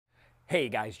Hey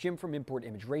guys, Jim from Import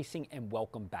Image Racing and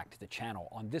welcome back to the channel.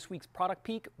 On this week's product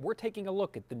peek, we're taking a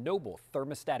look at the Noble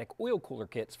thermostatic oil cooler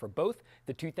kits for both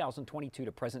the 2022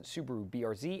 to present Subaru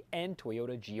BRZ and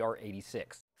Toyota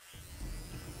GR86.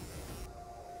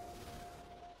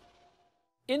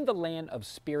 In the land of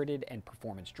spirited and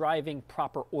performance driving,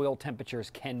 proper oil temperatures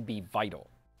can be vital.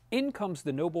 In comes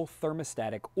the Noble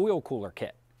thermostatic oil cooler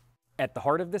kit. At the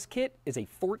heart of this kit is a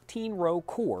 14-row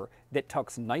core that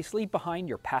tucks nicely behind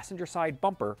your passenger side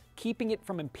bumper, keeping it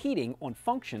from impeding on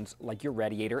functions like your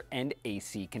radiator and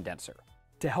AC condenser.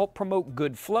 To help promote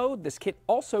good flow, this kit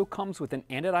also comes with an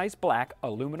anodized black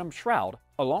aluminum shroud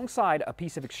alongside a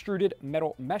piece of extruded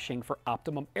metal meshing for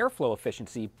optimum airflow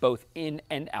efficiency both in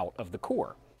and out of the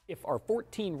core. If our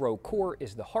 14-row core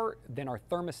is the heart, then our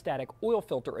thermostatic oil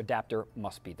filter adapter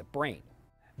must be the brain.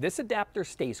 This adapter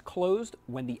stays closed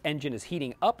when the engine is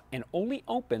heating up and only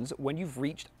opens when you've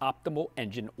reached optimal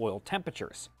engine oil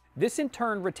temperatures. This in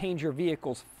turn retains your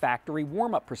vehicle's factory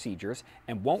warm-up procedures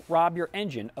and won't rob your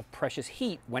engine of precious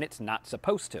heat when it's not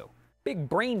supposed to. Big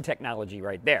brain technology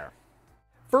right there.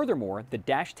 Furthermore, the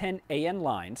Dash 10 AN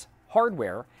lines,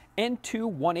 hardware, and two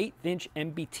 1/8-inch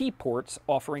MBT ports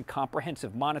offering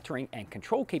comprehensive monitoring and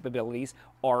control capabilities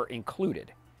are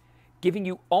included, giving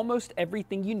you almost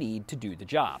everything you need to do the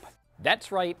job.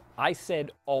 That's right, I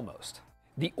said almost.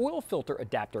 The oil filter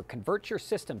adapter converts your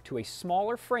system to a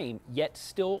smaller frame yet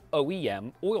still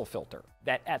OEM oil filter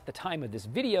that at the time of this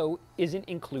video isn't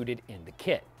included in the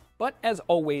kit. But as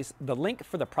always, the link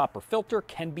for the proper filter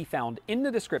can be found in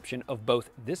the description of both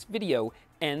this video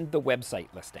and the website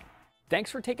listing. Thanks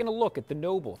for taking a look at the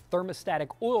Noble thermostatic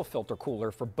oil filter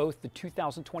cooler for both the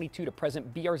 2022 to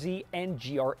present BRZ and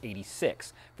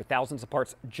GR86. For thousands of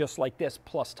parts just like this,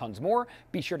 plus tons more,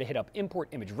 be sure to hit up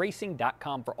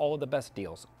importimageracing.com for all of the best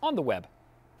deals on the web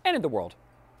and in the world.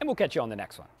 And we'll catch you on the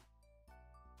next one.